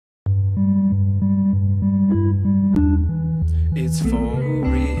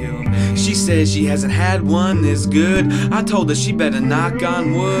says she hasn't had one this good. I told her she better knock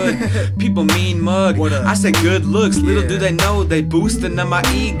on wood. People mean mug, I said good looks. Little do they know they boosting on my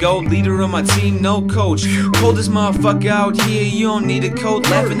ego. Leader of my team, no coach. Coldest motherfucker out here, you don't need a coat.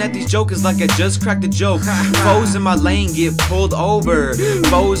 Laughing at these jokers like I just cracked a joke. Foes in my lane get pulled over.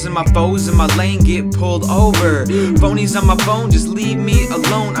 Foes in my lane get pulled over. Phonies on my phone, just leave me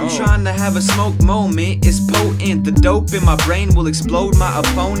alone. I'm trying to have a smoke moment, it's potent. The dope in my brain will explode my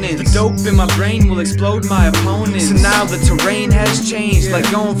opponents. The dope in my brain will explode my opponents. So now the terrain has changed, like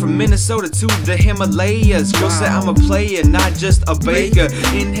going from Minnesota to the Himalayas. Girl said I'm a player, not just a baker.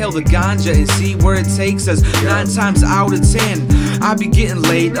 Inhale the ganja and see where it takes us. 9 times out of 10 I be getting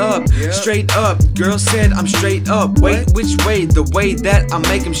laid up, straight up. Girl said I'm straight up. Wait, which way? The way that I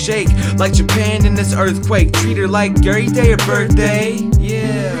make him shake, like Japan in this earthquake. Treat her like every day her birthday.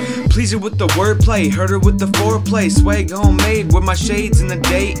 Yeah. Please her with the wordplay, hurt her with the foreplay. Swag homemade with my shades in the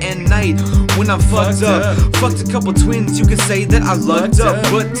day and night. When I'm fucked up, fucked a couple twins, you can say that I lucked up.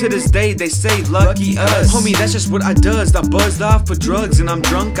 But to this day they say lucky us. Homie, that's just what I does. I'm buzzed off for drugs and I'm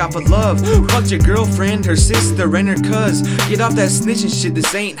drunk off of love. Fucked your girlfriend, her sister and her cuz. Get off that snitching shit,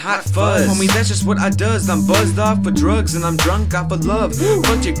 this ain't hot fuzz. Homie, that's just what I does. I'm buzzed off for drugs and I'm drunk off of love.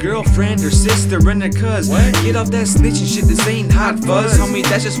 Fucked your girlfriend, her sister and her cuz. Get off that snitching shit, this ain't hot fuzz. Homie,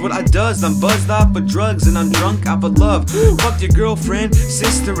 that's just what I does. I'm buzzed off for drugs and I'm drunk off of love. Fucked your girlfriend,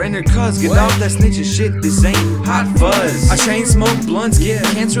 sister and her cuz. Get off that snitching shit, this ain't hot fuzz. I chain smoke blunts, get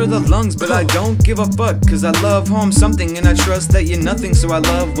cancer of the lungs, but I don't give a fuck, cause I love home something and I trust that you're nothing. So I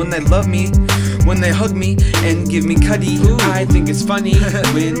love when they love me, when they hug me and give me cuddy. I think it's funny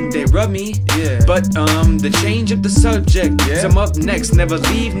when they rub me. But to change up the subject, I'm up next. Never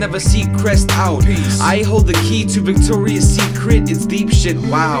leave, never see crest out. I hold the key to Victoria's Secret, it's deep shit,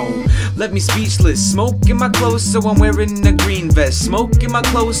 wow. Left me speechless. Smoke in my clothes, so I'm wearing a green vest. Smoke in my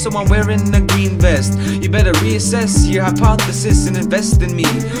clothes, so I'm wearing a green vest. You better reassess your hypothesis and invest in me.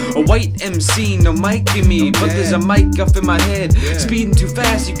 A white MC, no mic in me, but there's a mic off in my head. Speeding too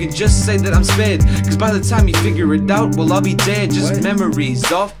fast, you can just say that I'm sped. Cause by the time you figure it out, well, I'll be dead. Just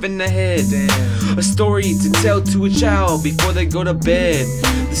memories off in the head. A story to tell to a child before they go to bed.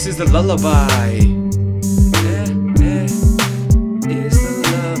 This is the lullaby. It's the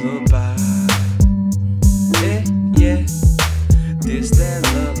lullaby. This that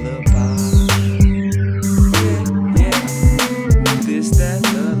lullaby. This that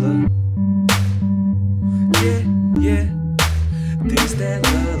lullaby. This that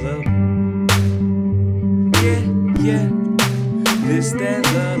lullaby. This that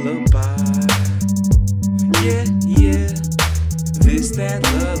lullaby. This that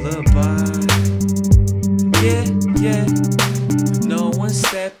lullaby. No one's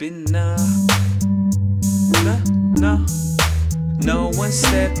stepping up. No one's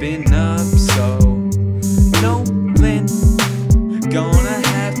stepping up. So Nolan gonna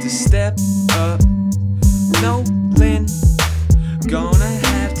have to step up. Nolan gonna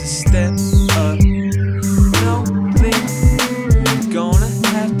have to step up. Nolan gonna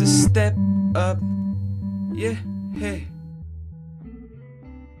have to step up. Hey.